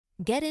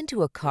Get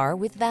into a car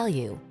with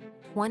value.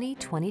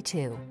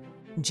 2022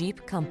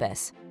 Jeep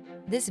Compass.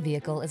 This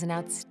vehicle is an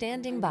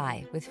outstanding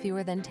buy with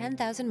fewer than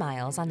 10,000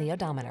 miles on the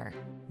odometer.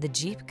 The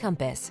Jeep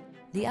Compass,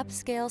 the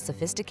upscale,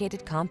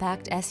 sophisticated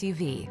compact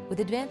SUV with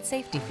advanced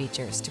safety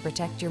features to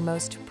protect your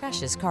most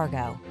precious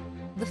cargo.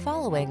 The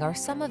following are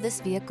some of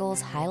this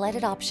vehicle's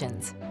highlighted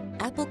options: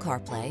 Apple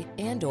CarPlay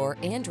and/or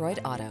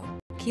Android Auto,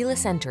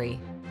 keyless entry,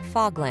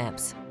 fog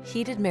lamps,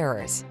 heated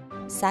mirrors,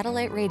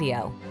 satellite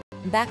radio,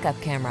 backup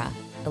camera,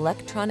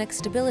 electronic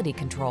stability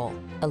control,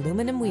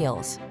 aluminum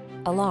wheels,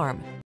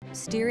 alarm,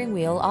 steering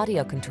wheel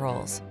audio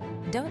controls.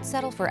 Don't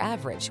settle for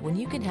average when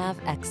you can have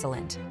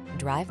excellent.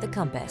 Drive the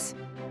Compass.